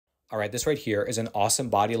All right, this right here is an awesome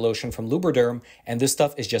body lotion from Lubriderm, and this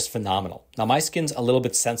stuff is just phenomenal. Now, my skin's a little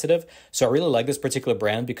bit sensitive, so I really like this particular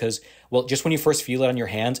brand because, well, just when you first feel it on your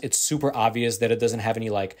hands, it's super obvious that it doesn't have any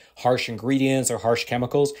like harsh ingredients or harsh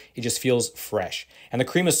chemicals. It just feels fresh. And the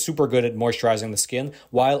cream is super good at moisturizing the skin,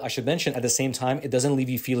 while I should mention at the same time, it doesn't leave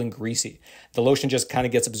you feeling greasy. The lotion just kind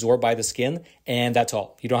of gets absorbed by the skin, and that's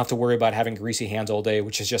all. You don't have to worry about having greasy hands all day,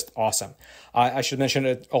 which is just awesome. I should mention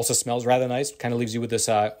it also smells rather nice, kind of leaves you with this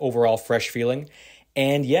overall fresh feeling.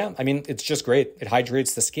 And yeah, I mean, it's just great. It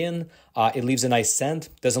hydrates the skin, it leaves a nice scent,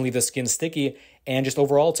 doesn't leave the skin sticky, and just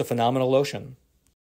overall, it's a phenomenal lotion.